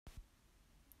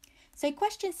So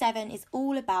question 7 is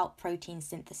all about protein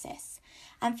synthesis.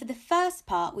 And for the first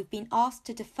part, we've been asked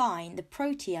to define the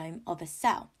proteome of a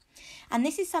cell. And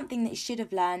this is something that you should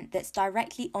have learned that's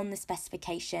directly on the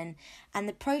specification. And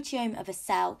the proteome of a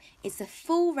cell is the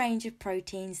full range of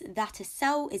proteins that a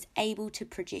cell is able to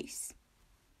produce.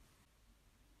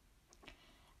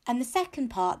 And the second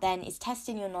part then is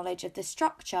testing your knowledge of the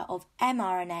structure of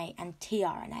mRNA and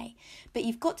tRNA. But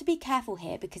you've got to be careful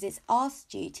here because it's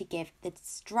asked you to give the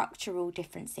structural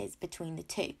differences between the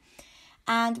two.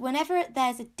 And whenever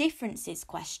there's a differences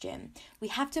question, we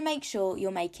have to make sure you're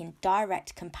making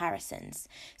direct comparisons.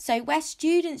 So where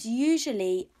students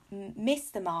usually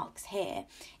miss the marks here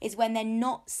is when they're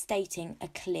not stating a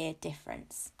clear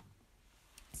difference.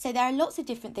 So there are lots of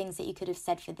different things that you could have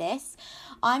said for this.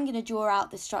 I'm going to draw out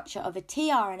the structure of a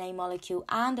tRNA molecule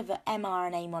and of an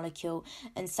mRNA molecule,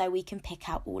 and so we can pick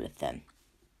out all of them.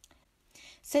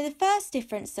 So the first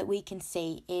difference that we can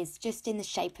see is just in the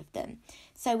shape of them.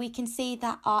 So we can see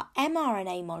that our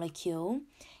mRNA molecule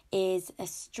is a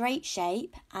straight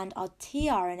shape and our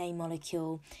tRNA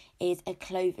molecule is a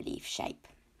cloverleaf shape.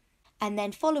 And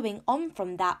then following on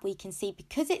from that, we can see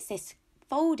because it's this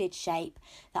folded shape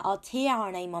that our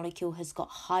tRNA molecule has got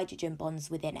hydrogen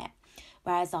bonds within it,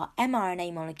 whereas our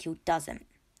mRNA molecule doesn't.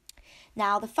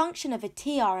 Now, the function of a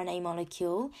tRNA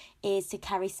molecule is to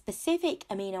carry specific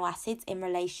amino acids in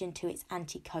relation to its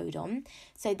anticodon.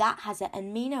 So that has an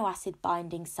amino acid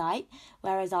binding site,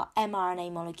 whereas our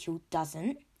mRNA molecule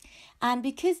doesn't. And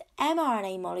because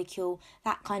mRNA molecule,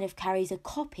 that kind of carries a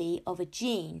copy of a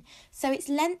gene. So its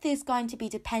length is going to be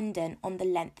dependent on the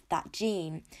length of that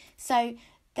gene. So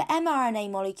the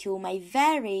mRNA molecule may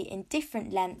vary in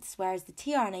different lengths, whereas the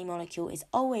tRNA molecule is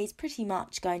always pretty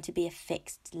much going to be a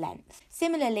fixed length.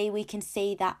 Similarly, we can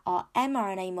see that our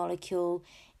mRNA molecule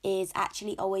is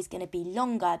actually always going to be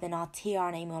longer than our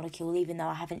tRNA molecule, even though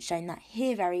I haven't shown that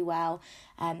here very well.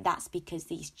 That's because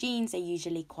these genes are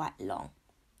usually quite long.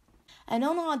 And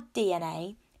on our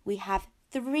DNA, we have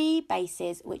 3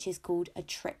 bases, which is called a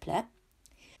triplet.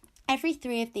 Every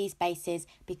 3 of these bases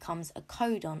becomes a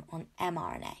codon on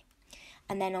mRNA.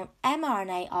 And then on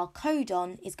mRNA, our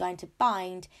codon is going to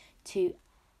bind to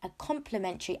a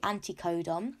complementary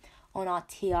anticodon on our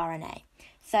tRNA.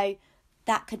 So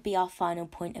that could be our final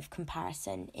point of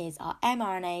comparison, is our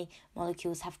mRNA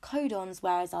molecules have codons,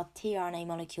 whereas our tRNA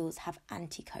molecules have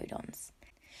anticodons.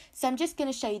 So I'm just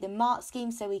going to show you the Marc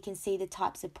scheme so we can see the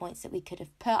types of points that we could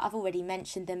have put. I've already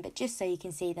mentioned them, but just so you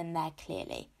can see them there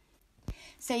clearly.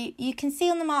 So you can see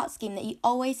on the Marc scheme that you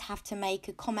always have to make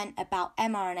a comment about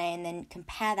mRNA and then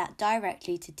compare that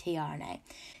directly to tRNA.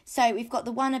 So we've got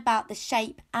the one about the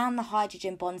shape and the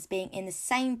hydrogen bonds being in the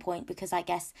same point, because I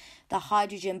guess the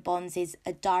hydrogen bonds is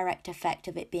a direct effect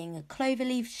of it being a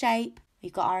cloverleaf shape.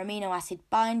 We've got our amino acid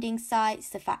binding sites,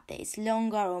 the fact that it's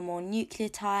longer or more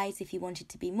nucleotides if you wanted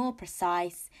to be more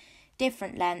precise,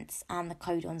 different lengths, and the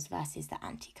codons versus the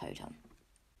anticodon.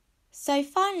 So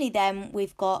finally then,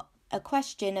 we've got a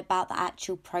question about the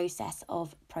actual process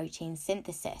of protein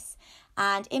synthesis.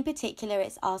 And in particular,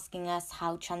 it's asking us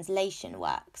how translation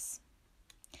works.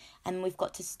 And we've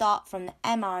got to start from the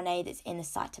mRNA that's in the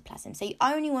cytoplasm. So you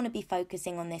only want to be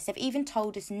focusing on this. They've even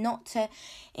told us not to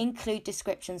include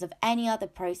descriptions of any other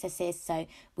processes. So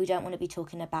we don't want to be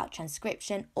talking about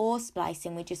transcription or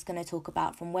splicing. We're just going to talk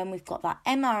about from when we've got that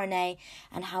mRNA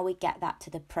and how we get that to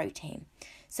the protein.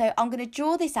 So I'm going to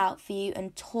draw this out for you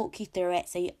and talk you through it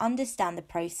so you understand the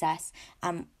process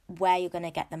and where you're going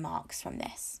to get the marks from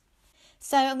this.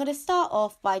 So I'm going to start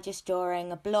off by just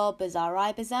drawing a blob as our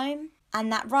ribosome. And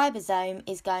that ribosome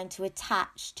is going to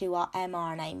attach to our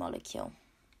mRNA molecule.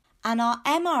 And our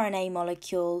mRNA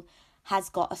molecule has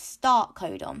got a start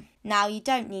codon. Now, you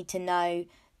don't need to know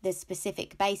the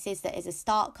specific basis that is a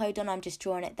start codon. I'm just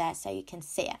drawing it there so you can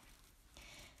see it.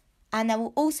 And there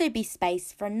will also be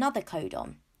space for another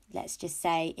codon. Let's just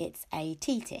say it's a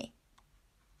TT.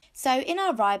 So in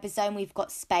our ribosome, we've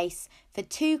got space for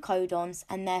 2 codons,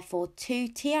 and therefore 2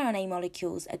 tRNA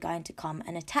molecules are going to come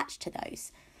and attach to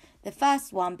those. The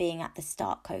first one being at the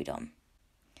start codon.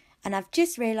 And I've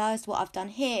just realised what I've done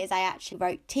here is I actually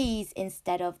wrote T's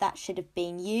instead of that should have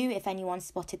been U, if anyone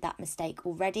spotted that mistake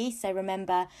already. So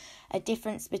remember, a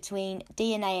difference between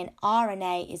DNA and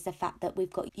RNA is the fact that we've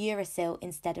got uracil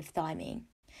instead of thymine.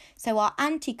 So our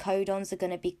anticodons are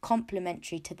going to be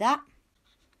complementary to that,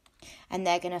 and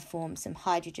they're going to form some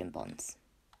hydrogen bonds.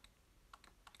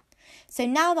 So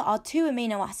now that our 2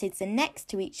 amino acids are next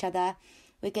to each other,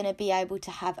 we're going to be able to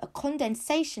have a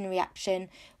condensation reaction,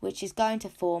 which is going to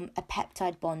form a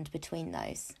peptide bond between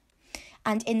those.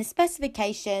 And in the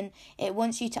specification, it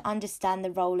wants you to understand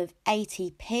the role of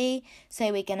ATP.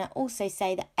 So we're going to also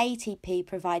say that ATP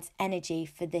provides energy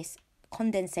for this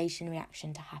condensation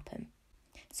reaction to happen.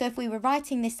 So if we were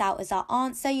writing this out as our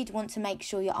answer, you'd want to make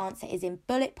sure your answer is in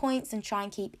bullet points and try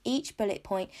and keep each bullet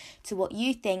point to what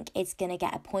you think is going to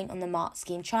get a point on the Marc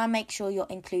scheme. Try and make sure you're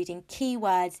including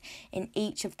keywords in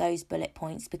each of those bullet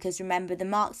points, because remember, the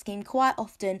Marc scheme quite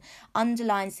often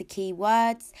underlines the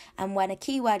keywords, and when a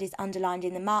keyword is underlined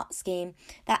in the Marc scheme,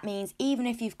 that means even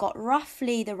if you've got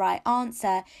roughly the right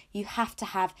answer, you have to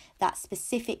have that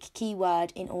specific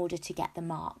keyword in order to get the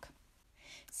mark.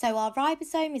 So our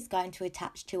ribosome is going to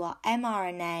attach to our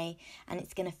mRNA, and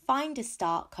it's going to find a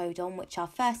start codon, which our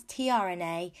first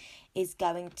tRNA is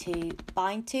going to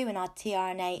bind to, and our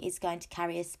tRNA is going to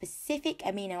carry a specific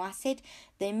amino acid.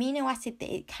 The amino acid that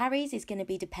it carries is going to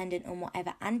be dependent on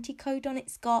whatever anticodon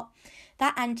it's got.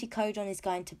 That anticodon is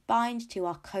going to bind to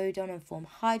our codon and form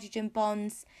hydrogen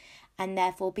bonds. And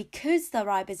therefore, because the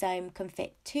ribosome can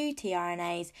fit 2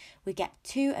 tRNAs, we get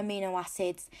 2 amino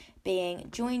acids being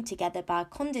joined together by a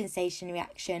condensation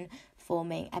reaction,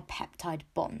 forming a peptide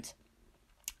bond.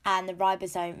 And the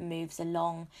ribosome moves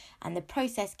along, and the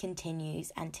process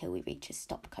continues until we reach a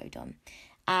stop codon.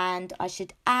 And I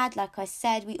should add, like I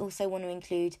said, we also want to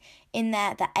include in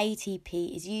there that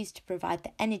ATP is used to provide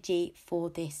the energy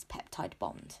for this peptide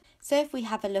bond. So if we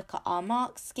have a look at our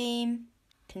Marc scheme,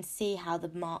 can see how the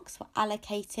marks were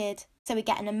allocated. So we're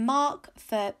getting a mark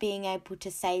for being able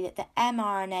to say that the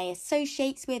mRNA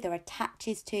associates with or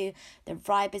attaches to the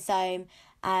ribosome,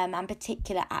 and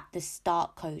particular at the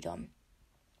start codon.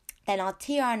 Then our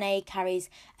tRNA carries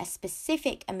a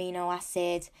specific amino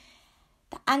acid.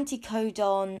 The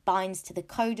anticodon binds to the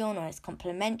codon, or is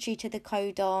complementary to the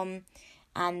codon,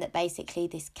 and that basically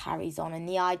this carries on, and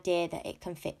the idea that it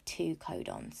can fit 2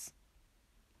 codons.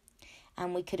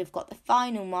 And we could have got the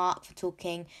final mark for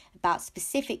talking about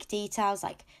specific details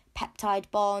like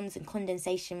peptide bonds and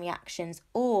condensation reactions,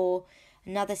 or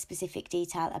another specific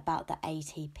detail about the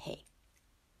ATP.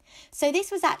 So this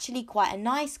was actually quite a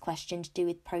nice question to do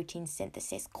with protein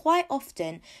synthesis. Quite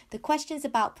often, the questions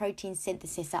about protein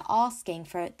synthesis are asking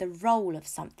for the role of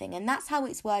something, and that's how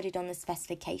it's worded on the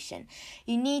specification.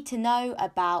 You need to know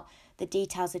about the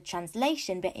details of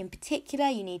translation, but in particular,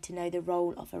 you need to know the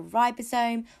role of a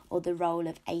ribosome or the role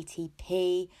of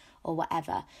ATP or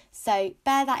whatever. So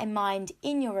bear that in mind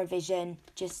in your revision.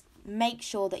 Just make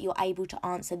sure that you're able to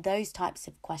answer those types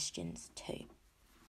of questions too.